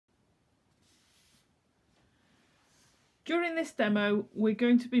During this demo, we're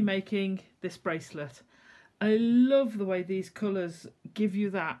going to be making this bracelet. I love the way these colours give you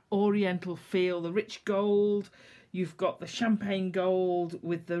that oriental feel, the rich gold. You've got the champagne gold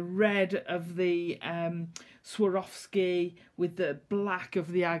with the red of the Swarovski with the black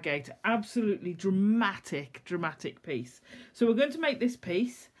of the agate. Absolutely dramatic piece. So we're going to make this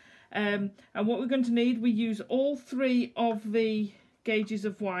piece. And what we're going to need, we use all 3 of the gauges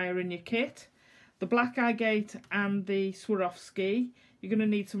of wire in your kit. The black agate and the Swarovski. You're going to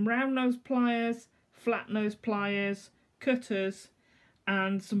need some round nose pliers, flat nose pliers, cutters,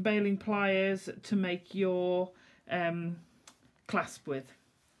 and some baling pliers to make your clasp with.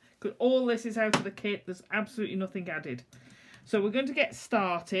 All this is out of the kit, there's absolutely nothing added. So we're going to get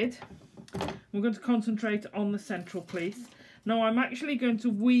started. We're going to concentrate on the central piece. Now I'm actually going to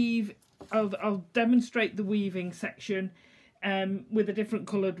weave, I'll demonstrate the weaving section with a different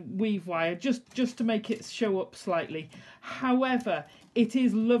coloured weave wire, just to make it show up slightly. However, it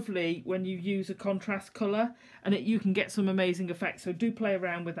is lovely when you use a contrast colour, and you can get some amazing effects, so do play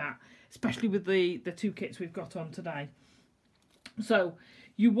around with that, especially with the 2 kits we've got on today. So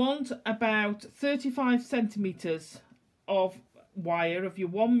you want about 35 centimetres of wire, of your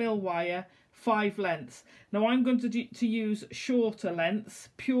 1mm wire, 5 lengths. Now I'm going to use shorter lengths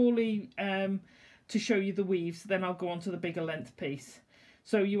purely to show you the weaves, then I'll go on to the bigger length piece.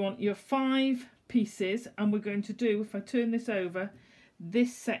 So you want your 5 pieces, and we're going to do, if I turn this over,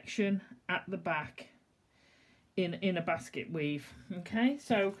 this section at the back in a basket weave. Okay,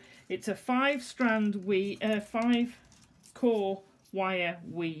 so it's a 5-strand weave, 5 core wire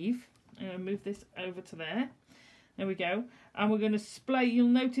weave. I'm going to move this over to there. There we go. And we're going to splay. You'll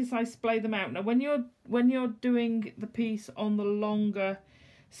notice I splay them out. Now when you're doing the piece on the longer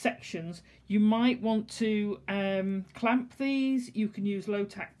sections, you might want to clamp these. You can use low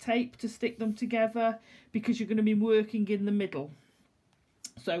tack tape to stick them together because you're going to be working in the middle.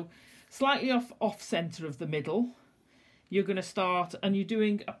 So slightly off center of the middle, you're going to start, and you're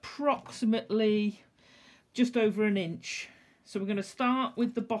doing approximately just over 1 inch. So we're going to start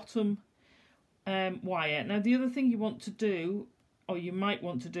with the bottom wire. Now the other thing you want to do, or you might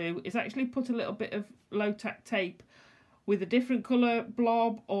want to do, is actually put a little bit of low tack tape with a different colour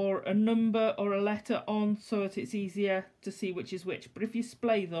blob or a number or a letter on, so that it's easier to see which is which. But if you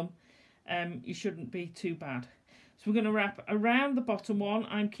splay them, you shouldn't be too bad. So we're going to wrap around the bottom one.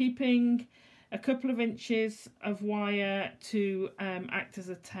 I'm keeping a couple of inches of wire to act as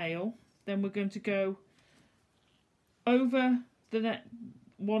a tail. Then we're going to go over the net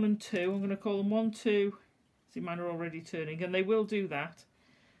 1 and 2. I'm going to call them 1, 2. See, mine are already turning, and they will do that.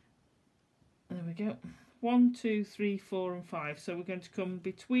 And there we go. 1, 2, 3, 4 and 5. So we're going to come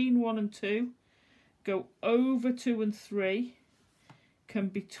between 1 and 2, go over 2 and 3, come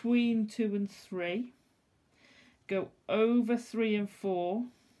between 2 and 3, go over 3 and 4.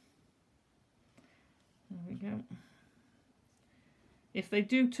 There we go. If they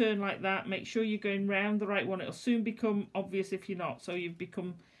do turn like that, make sure you're going round the right one. It'll soon become obvious if you're not. So you've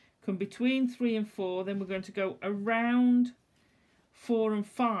come between 3 and 4, then we're going to go around 4 and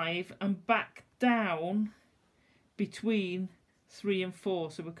 5 and back down between 3 and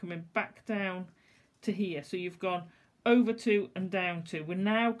 4. So we're coming back down to here. So you've gone over 2 and down 2. We're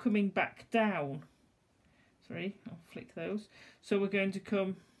now coming back down. Sorry, I'll flick those. So we're going to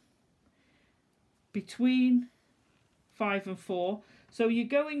come between 5 and 4. So you're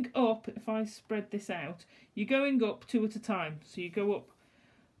going up, if I spread this out, you're going up 2 at a time. So you go up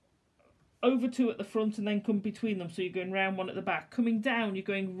over 2 at the front and then come between them. So you're going round 1 at the back. Coming down, you're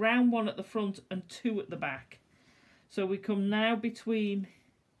going round 1 at the front and 2 at the back. So we come now between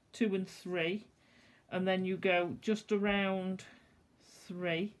 2 and 3, and then you go just around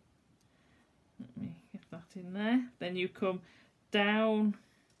 3. Let me get that in there. Then you come down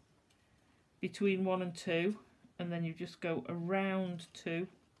between 1 and 2, and then you just go around 2,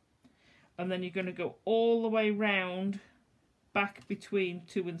 and then you're going to go all the way round back between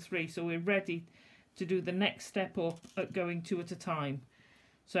 2 and 3. So we're ready to do the next step up at going 2 at a time.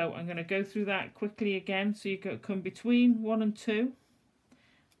 So I'm going to go through that quickly again. So you come between 1 and 2.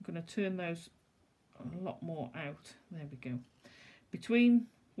 I'm going to turn those a lot more out. There we go. Between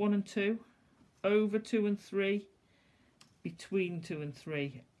 1 and 2, over 2 and 3, between 2 and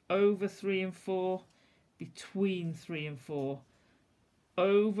 3, over 3 and 4, between 3 and 4,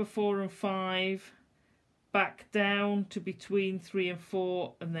 over 4 and 5, back down to between 3 and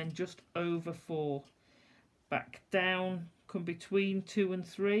 4, and then just over 4, back down, come between 2 and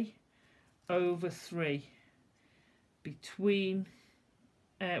 3, over 3, between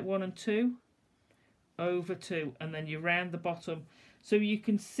 1 and 2, over 2, and then you round the bottom. So you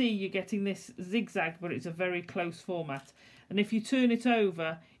can see you're getting this zigzag, but it's a very close format. And if you turn it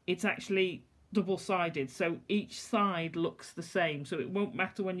over, it's actually double-sided, so each side looks the same, so it won't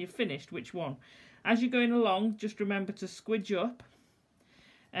matter when you're finished which one. As you're going along, just remember to squidge up.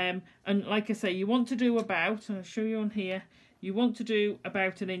 And like I say, you want to do about, I'll show you on here, you want to do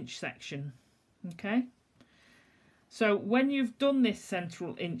about an inch section. Okay? So when you've done this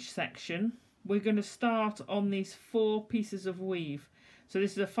central inch section, we're going to start on these 4 pieces of weave. So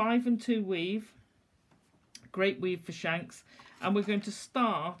this is a 5 and 2 weave, great weave for shanks, and we're going to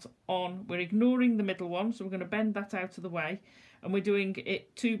start on, we're ignoring the middle one, so we're going to bend that out of the way, and we're doing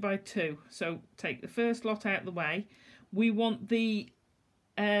it 2 by 2. So take the first lot out of the way. We want the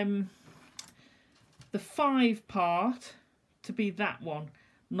 5 part to be that one,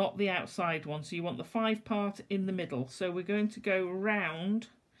 not the outside one. So you want the 5 part in the middle. So we're going to go round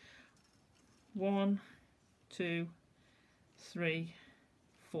 1, 2, 3,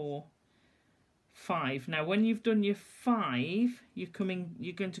 4, 5. Now when you've done your 5, you're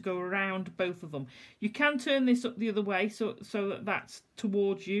going to go around both of them. You can turn this up the other way so that that's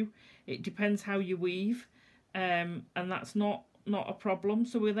towards you. It depends how you weave, and that's not a problem.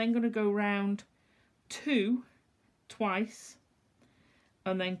 So we're then going to go round 2 twice,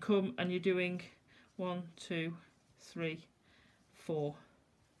 and then come, and you're doing 1, 2, 3, 4,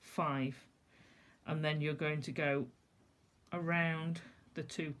 5, and then you're going to go around the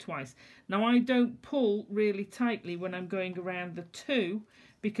 2 twice. Now I don't pull really tightly when I'm going around the 2,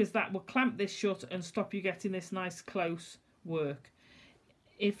 because that will clamp this shut and stop you getting this nice close work.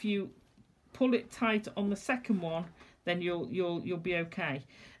 If you pull it tight on the second one, then you'll be okay.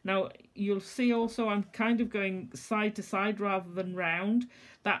 Now you'll see also I'm kind of going side to side rather than round.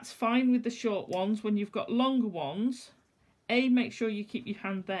 That's fine with the short ones. When you've got longer ones, make sure you keep your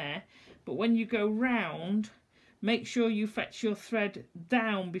hand there, but when you go round, make sure you fetch your thread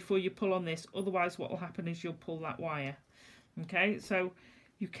down before you pull on this, otherwise what will happen is you'll pull that wire. Okay, so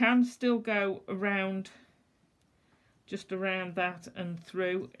you can still go around, just around that and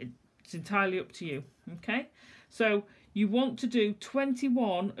through. It's entirely up to you. Okay, so you want to do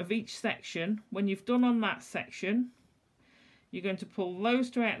 21 of each section. When you've done on that section, you're going to pull those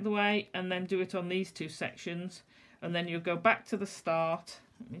 2 out of the way and then do it on these 2 sections, and then you'll go back to the start.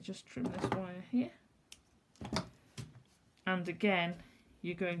 Let me just trim this wire here. And again,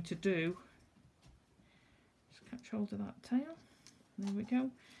 you're going to do, just catch hold of that tail, there we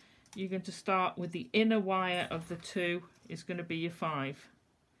go. You're going to start with the inner wire of the 2 is going to be your 5.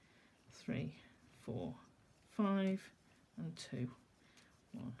 3, 4, 5, and 2.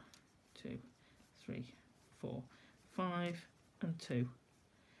 1, 2, 3, 4, 5, and 2.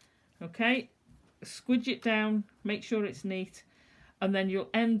 Okay, squidge it down, make sure it's neat, and then you'll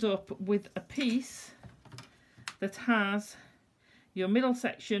end up with a piece that has your middle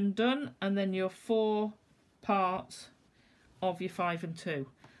section done, and then your 4 parts of your 5 and 2.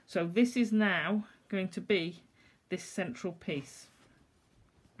 So this is now going to be this central piece.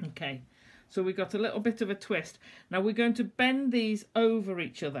 Okay, so we got a little bit of a twist. Now we're going to bend these over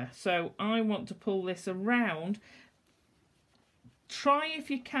each other. So I want to pull this around. Try if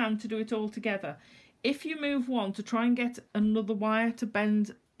you can to do it all together. If you move one, to try and get another wire to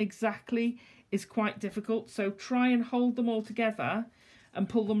bend exactly is quite difficult, so try and hold them all together and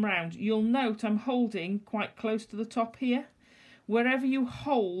pull them round. You'll note I'm holding quite close to the top here. Wherever you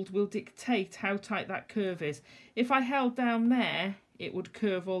hold will dictate how tight that curve is. If I held down there, it would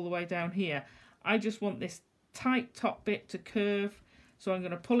curve all the way down here. I just want this tight top bit to curve, so I'm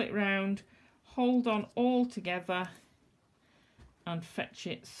going to pull it round, hold on all together and fetch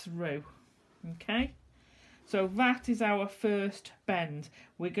it through. Okay, so that is our first bend.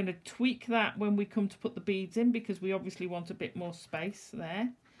 We're going to tweak that when we come to put the beads in, because we obviously want a bit more space there.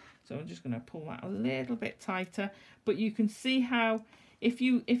 So I'm just going to pull that a little bit tighter, but you can see how if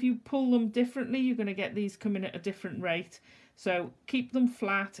you pull them differently, you're going to get these coming at a different rate. So keep them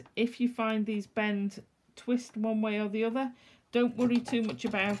flat. If you find these bend, twist one way or the other, don't worry too much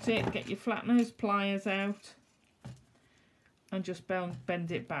about it. Get your flat nose pliers out and just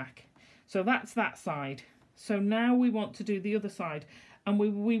bend it back. So that's that side. So now we want to do the other side, and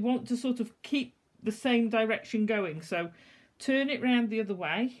we want to sort of keep the same direction going. So turn it round the other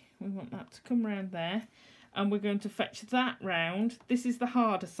way. We want that to come round there, and we're going to fetch that round. This is the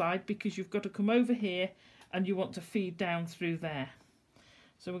harder side because you've got to come over here and you want to feed down through there.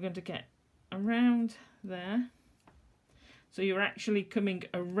 So we're going to get around there. So you're actually coming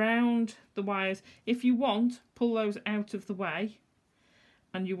around the wires. If you want, pull those out of the way,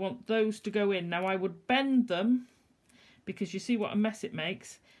 and you want those to go in. Now I would bend them, because you see what a mess it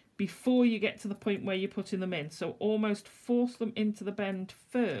makes, before you get to the point where you're putting them in. So almost force them into the bend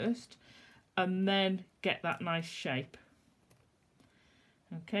first and then get that nice shape.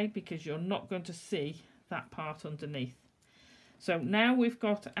 Okay, because you're not going to see that part underneath. So now we've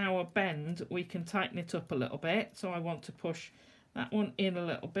got our bend, we can tighten it up a little bit. So I want to push that one in a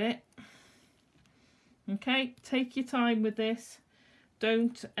little bit. Okay, take your time with this.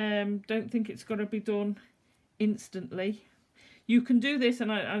 Don't think it's got to be done instantly. You can do this,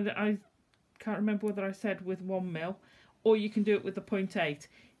 and I can't remember whether I said with 1mm, or you can do it with the 0.8.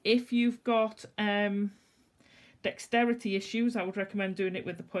 If you've got dexterity issues, I would recommend doing it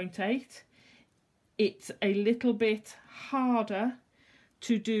with the 0.8. It's a little bit harder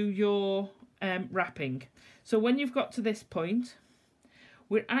to do your wrapping. So when you've got to this point,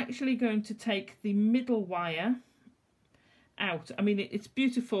 we're actually going to take the middle wire out. I mean, it's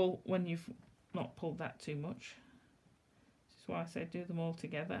beautiful when you've not pulled that too much. This is why I say do them all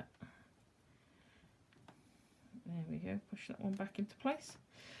together. There we go, push that one back into place.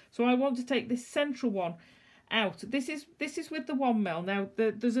 So I want to take this central one out. This is with the 1mm. Now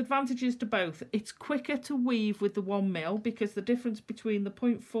there's advantages to both. It's quicker to weave with the 1mm because the difference between the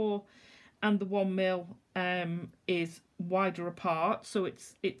 0.4 and the 1mm is wider apart. So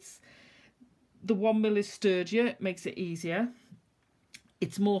it's the 1mm is sturdier, it makes it easier.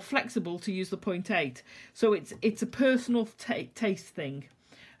 It's more flexible to use the 0.8. So it's a personal taste thing.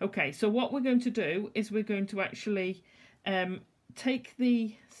 Okay, so what we're going to do is we're going to actually take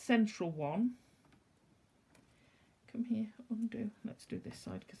the central one. Come here, undo. Let's do this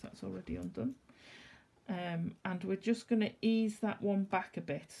side because that's already undone. And we're just going to ease that one back a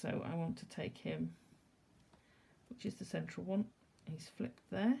bit. So I want to take him, which is the central one. He's flipped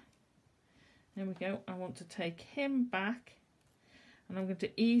there. There we go. I want to take him back and I'm going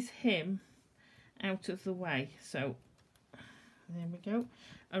to ease him out of the way. So there we go.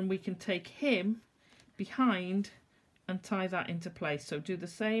 And we can take him behind and tie that into place. So do the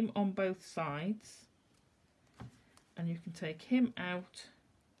same on both sides. And you can take him out,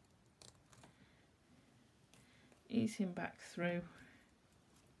 ease him back through,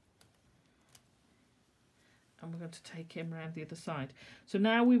 and we're going to take him around the other side. So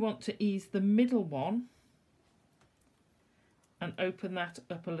now we want to ease the middle one and open that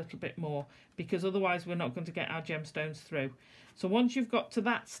up a little bit more, because otherwise we're not going to get our gemstones through. So once you've got to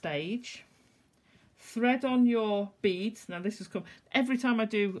that stage, thread on your beads. Now this has come every time I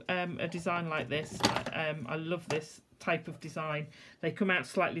do a design like this. I love this type of design. They come out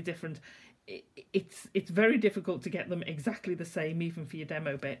slightly different. It's very difficult to get them exactly the same, even for your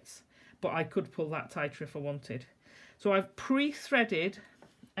demo bits, but I could pull that tighter if I wanted. So I've pre-threaded,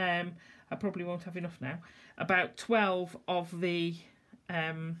 I probably won't have enough now, about 12 of the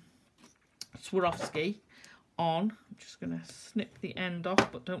Swarovski on. I'm just going to snip the end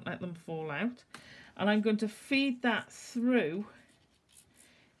off, but don't let them fall out. And I'm going to feed that through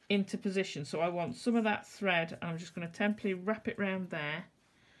into position. So I want some of that thread, and I'm just going to temporarily wrap it round there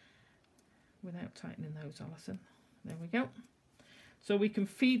without tightening those, Alison. There we go. So we can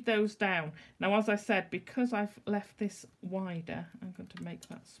feed those down. Now, as I said, because I've left this wider, I'm going to make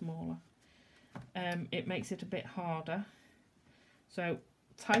that smaller. It makes it a bit harder. So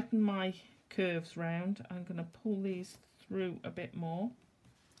tighten my curves round. I'm going to pull these through a bit more.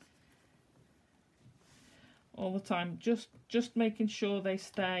 All the time, just making sure they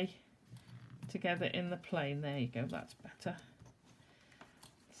stay together in the plane. There you go, that's better.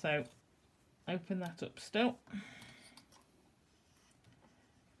 So open that up still.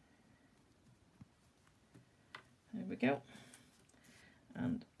 There we go.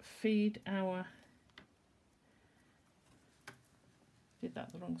 And feed our, did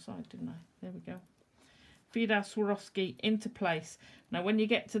that the wrong side, didn't I? There we go. Feed our Swarovski into place. Now when you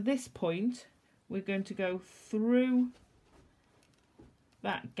get to this point, we're going to go through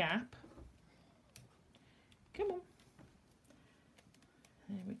that gap. Come on.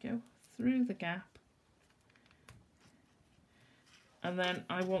 There we go. Through the gap. And then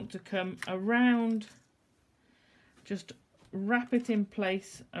I want to come around, just wrap it in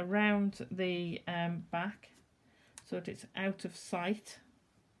place around the back so that it's out of sight.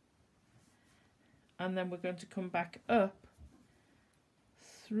 And then we're going to come back up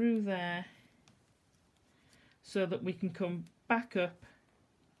through there, so that we can come back up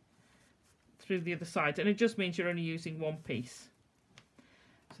through the other side. And it just means you're only using one piece.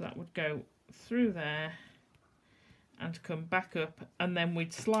 So that would go through there and come back up, and then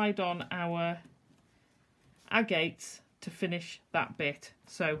we'd slide on our agates to finish that bit.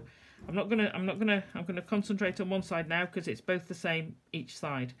 So I'm gonna concentrate on one side now because it's both the same each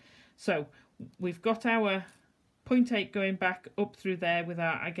side. So we've got our 0.8 going back up through there with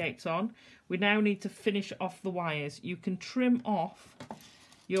our agates on. We now need to finish off the wires. You can trim off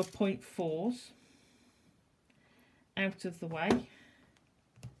your 0.4s out of the way,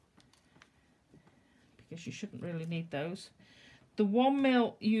 because you shouldn't really need those. The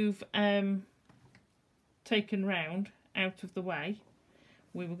 1mm you've taken round out of the way,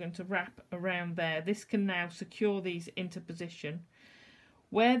 we were going to wrap around there. This can now secure these into position.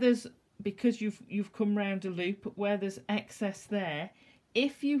 Where there's, because you've come round a loop, where there's excess there,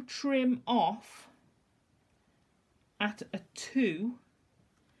 if you trim off at a 2,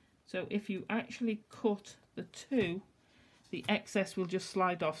 so if you actually cut the 2, the excess will just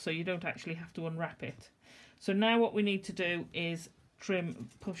slide off, so you don't actually have to unwrap it. So now what we need to do is trim,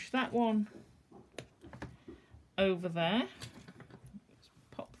 push that one over there. Let's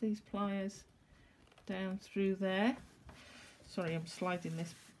pop these pliers down through there. Sorry, I'm sliding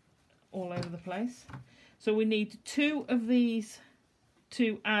this all over the place. So we need 2 of these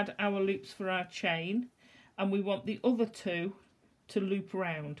to add our loops for our chain, and we want the other 2 to loop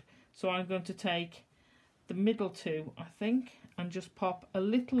round. So I'm going to take the middle 2, I think, and just pop a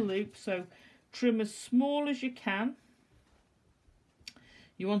little loop. So trim as small as you can.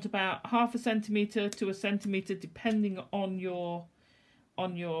 You want about 0.5 centimetre to 1 centimetre depending on your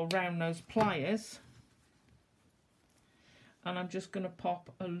round nose pliers. And I'm just going to pop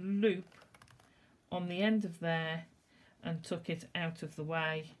a loop on the end of there and tuck it out of the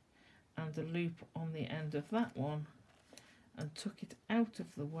way, and a loop on the end of that one and tuck it out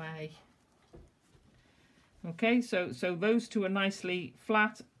of the way. Okay, so those 2 are nicely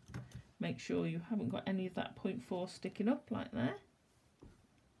flat. Make sure you haven't got any of that 0.4 sticking up like there.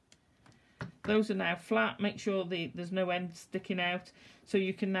 Those are now flat. Make sure there's no end sticking out. So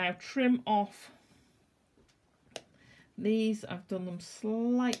you can now trim off these. I've done them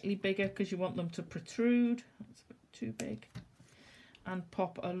slightly bigger because you want them to protrude. That's a bit too big. And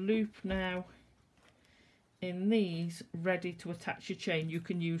pop a loop now in these, ready to attach your chain. You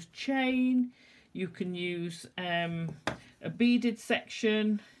can use chain, you can use a beaded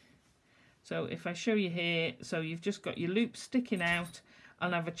section. So if I show you here, so you've just got your loop sticking out,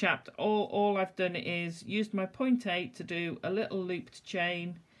 and I've chapped. All I've done is used my 0.8 to do a little looped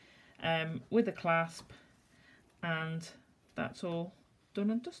chain with a clasp, and that's all done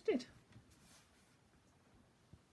and dusted.